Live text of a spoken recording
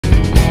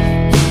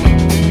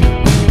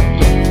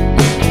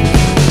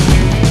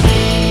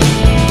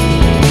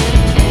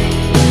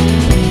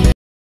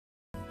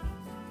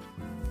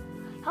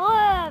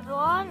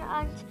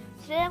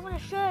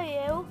show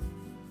you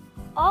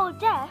all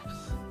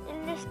deaths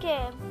in this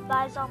game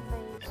by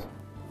zombies.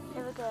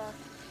 Here we go.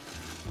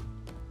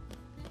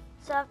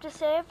 So I've just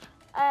saved.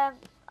 I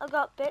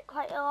got bit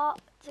quite a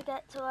lot to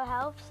get to a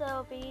health, so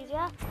it'll be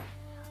easier.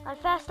 And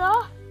first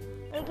off,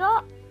 we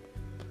got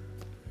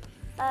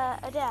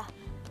a death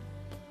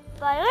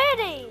by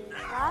ladies,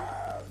 man.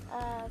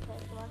 Okay,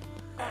 come on.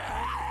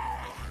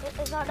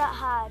 Okay. It's not that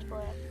hard,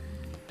 boy.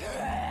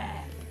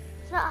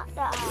 It's not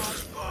that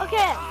hard.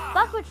 Okay,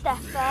 backwards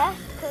death first,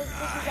 because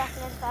this is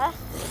happening first.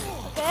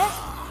 Okay,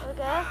 there we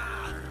go.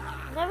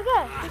 And there we go.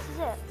 This is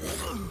it.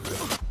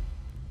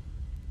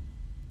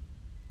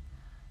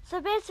 So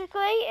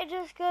basically, it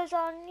just goes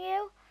on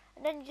you,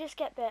 and then you just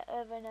get bit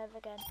over and over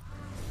again.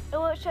 It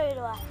won't show you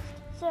the last.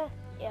 So,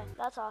 yeah,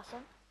 that's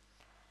awesome.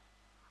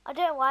 I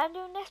don't know why I'm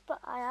doing this, but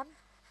I am,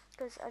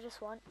 because I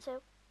just want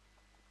to.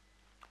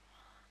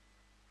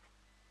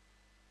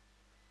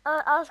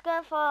 I was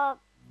going for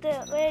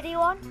the lady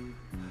one,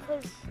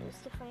 because it's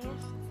the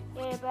funniest.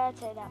 Yeah, you better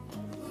take that.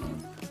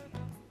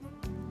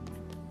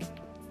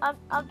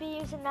 I'll be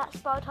using that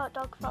spoiled hot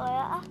dog for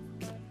later.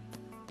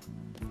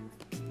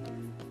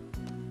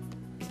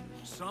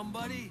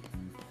 Somebody?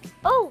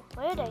 Oh,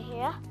 lady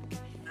here.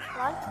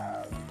 One.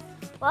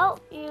 Well,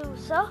 you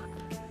suck.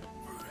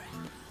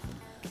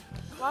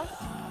 One.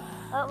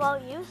 Well,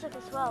 you suck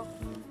as well.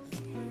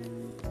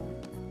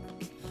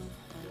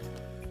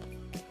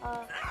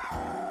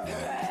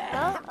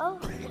 No? Oh.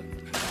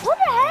 What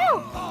the hell?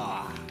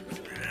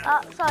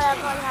 Oh, sorry, I've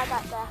already had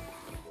that there.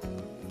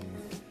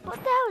 What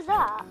the hell is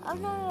that? I've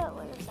no idea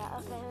what is that.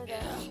 Okay, here we go.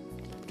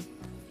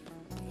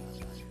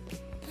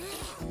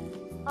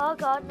 Oh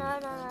god, no.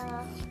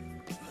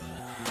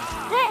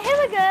 Here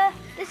we go.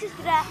 This is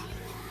the death.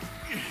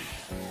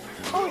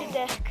 Oh, the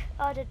dick.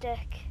 Oh, the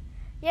dick.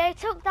 Yeah, he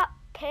took that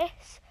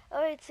piss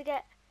only to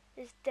get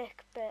his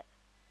dick bit.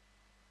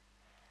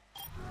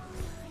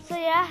 So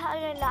yeah,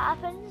 and then that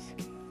happens.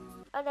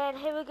 And then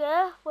here we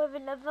go with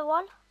another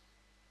one.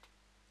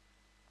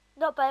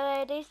 Not by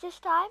ladies this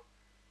time.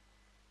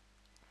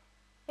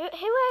 Who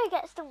really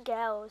gets them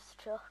girls,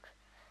 Chuck?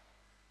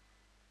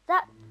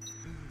 That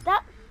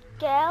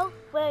girl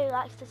really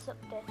likes to suck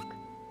dick.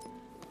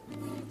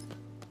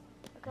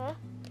 Okay.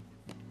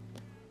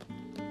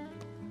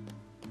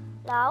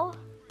 Now,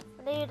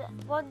 I need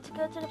one to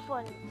go to the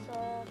front.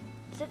 So,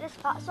 is it this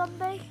fat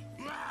zombie?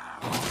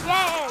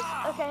 Yeah, it is.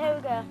 Okay, here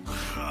we go.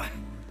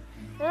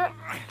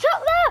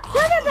 Chuck there!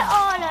 No!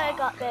 Oh no, I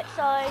got bit.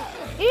 Sorry.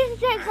 Use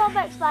the take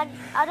Zombrex, man.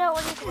 I don't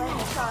want you to win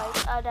it. Sorry.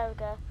 Oh, there we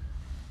go.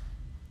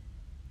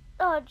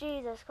 Oh,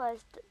 Jesus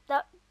Christ.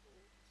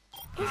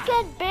 He's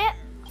getting bit.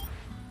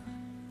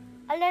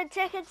 And then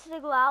taken to the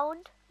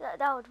ground.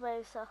 That would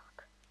really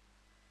suck.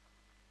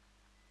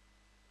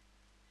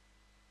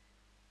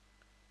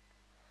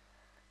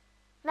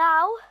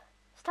 Now,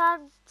 it's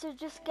time to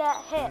just get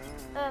hit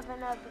over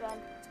and over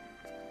again.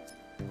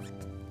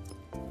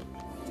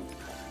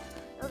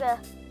 Okay.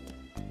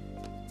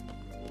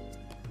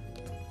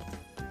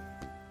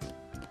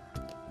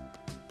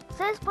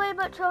 So this pretty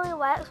much only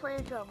works when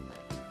you jump.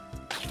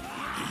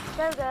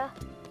 There we go.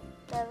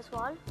 There was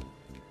one.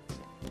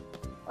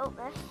 Oh,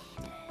 missed.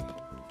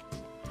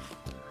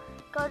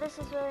 God, this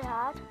is really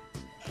hard.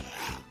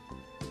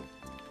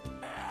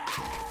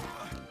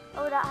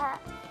 Oh, that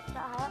hurt.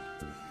 That hurt.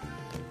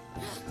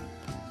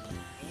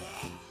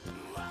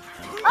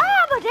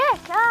 Ah, my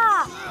dick!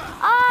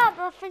 Ah,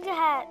 my finger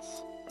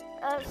hurts.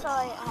 Oh,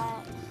 sorry, it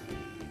hurts.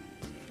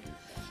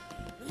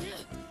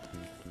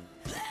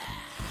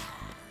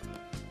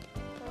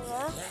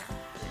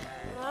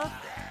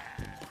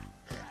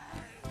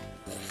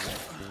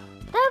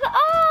 There we go.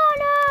 Oh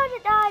no, I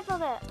died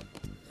from it.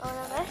 Oh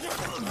no, missed.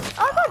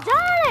 Oh god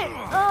damn it!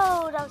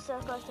 Oh, that was so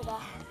close to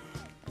death.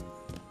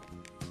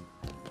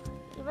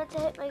 You meant to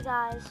hit me,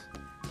 guys.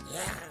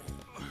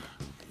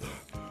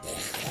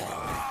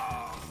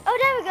 Oh,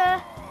 there we go.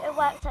 It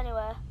worked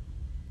anyway.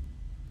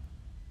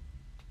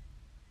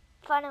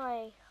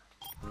 Finally.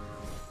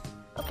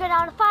 Okay,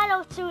 now the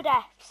final 2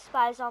 deaths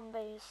by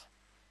zombies.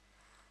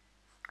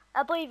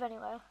 I believe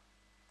anyway.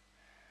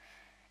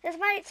 This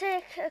might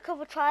take a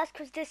couple of tries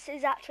because this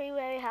is actually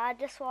really hard,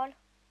 this one.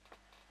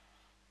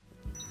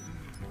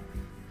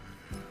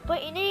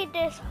 But you need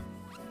this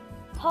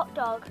hot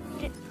dog.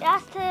 It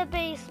has to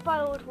be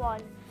spoiled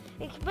one.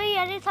 It can be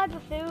any type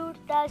of food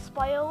that is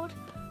spoiled,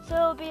 so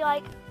it'll be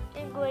like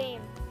in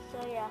green.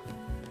 So yeah.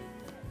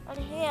 And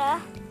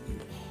here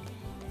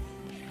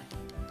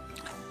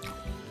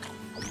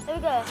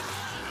we go.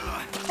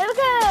 Here we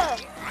go!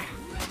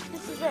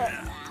 This is it.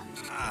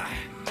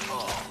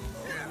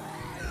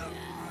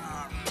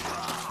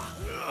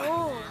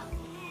 Oh.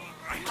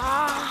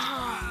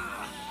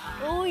 Ah.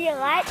 Oh, you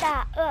like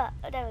that?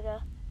 There we go.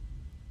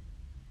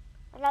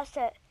 And that's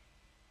it.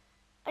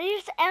 And you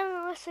just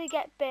endlessly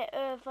get bit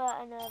over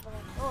and over.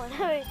 Oh,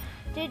 no,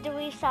 we did the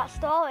restart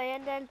story,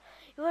 and then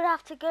you would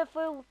have to go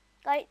through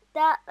like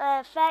that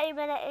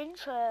 30-minute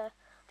intro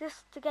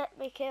just to get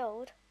me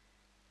killed.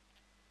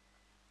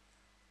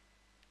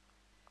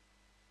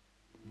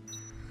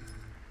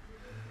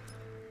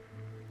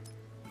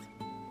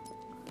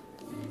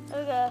 There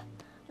we go.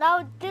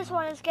 Now this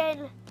one is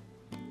getting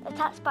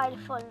attacked by the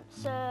front,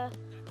 so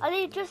I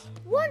need just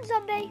one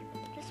zombie.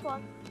 Just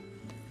one.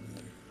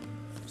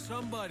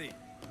 Somebody.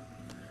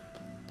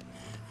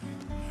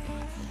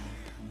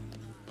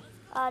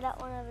 Ah, that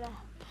one over there.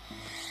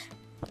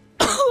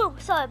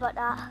 Sorry about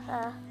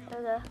that. There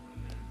we go.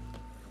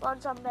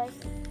 One zombie.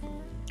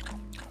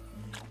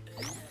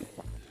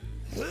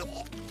 There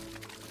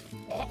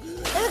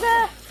we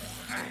go.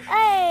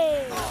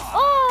 Hey!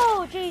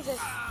 Oh, Jesus.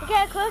 We're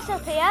getting close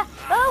up here.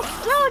 Oh,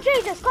 no,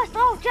 Jesus Christ.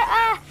 Oh,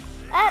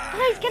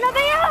 please, can I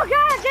be? Oh,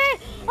 God,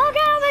 Jesus. Oh,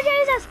 God, oh,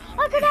 Jesus.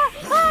 Oh, God,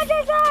 oh,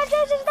 Jesus. Oh,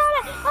 Jesus, no.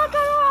 Oh,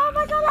 God, oh,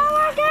 my God.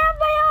 Oh, God,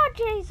 oh,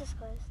 Jesus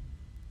Christ.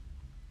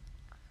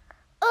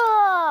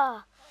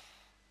 Oh!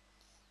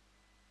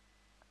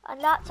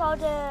 And that's all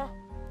the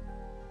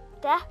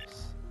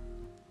deaths.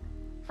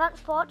 Thanks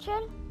for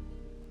watching.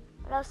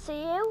 And I'll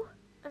see you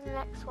in the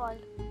next one.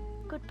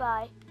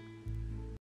 Goodbye.